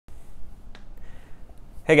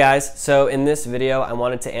Hey guys, so in this video I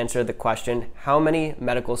wanted to answer the question, how many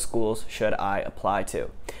medical schools should I apply to?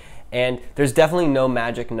 And there's definitely no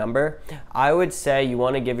magic number. I would say you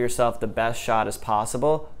want to give yourself the best shot as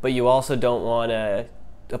possible, but you also don't want to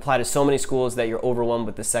apply to so many schools that you're overwhelmed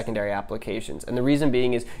with the secondary applications. And the reason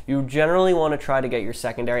being is you generally want to try to get your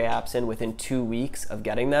secondary apps in within 2 weeks of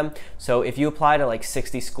getting them. So if you apply to like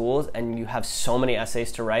 60 schools and you have so many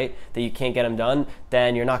essays to write that you can't get them done,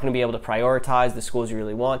 then you're not going to be able to prioritize the schools you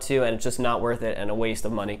really want to, and it's just not worth it and a waste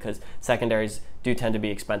of money because secondaries do tend to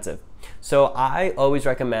be expensive. So I always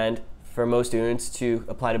recommend for most students to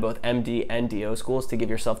apply to both MD and DO schools to give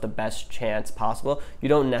yourself the best chance possible. You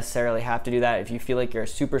don't necessarily have to do that. If you feel like you're a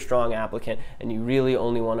super strong applicant and you really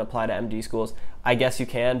only want to apply to MD schools, I guess you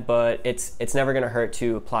can, but it's never going to hurt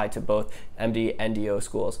to apply to both MD and DO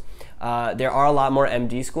schools. There are a lot more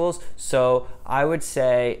MD schools, so I would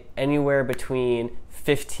say anywhere between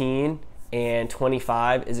 15 and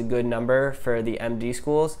 25 is a good number for the MD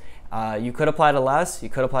schools. You could apply to less, you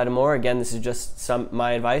could apply to more. Again, this is just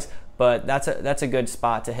my advice, but that's a good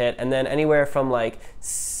spot to hit. And then anywhere from like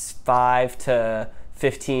 5 to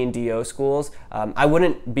 15 DO schools. I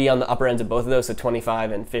wouldn't be on the upper ends of both of those, so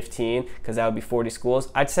 25 and 15, because that would be 40 schools.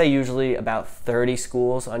 I'd say usually about 30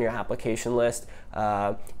 schools on your application list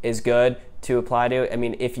is good to apply to. I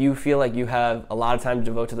mean, if you feel like you have a lot of time to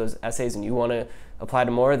devote to those essays and you want to apply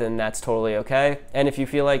to more, then that's totally okay. And if you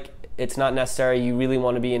feel like it's not necessary, you really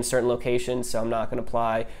want to be in certain locations, so I'm not going to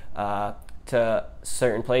apply to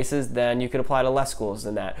certain places, then you could apply to less schools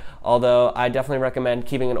than that. Although I definitely recommend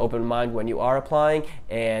keeping an open mind when you are applying,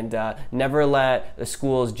 and never let the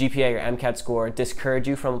school's GPA or MCAT score discourage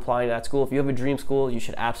you from applying to that school. If you have a dream school, you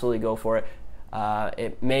should absolutely go for it.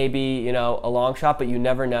 It may be, a long shot, but you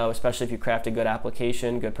never know, especially if you craft a good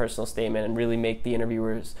application, good personal statement, and really make the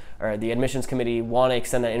interviewers or the admissions committee want to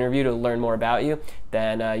extend that interview to learn more about you,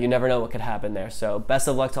 then you never know what could happen there. So best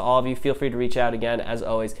of luck to all of you. Feel free to reach out again, as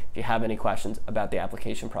always, if you have any questions about the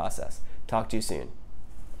application process. Talk to you soon.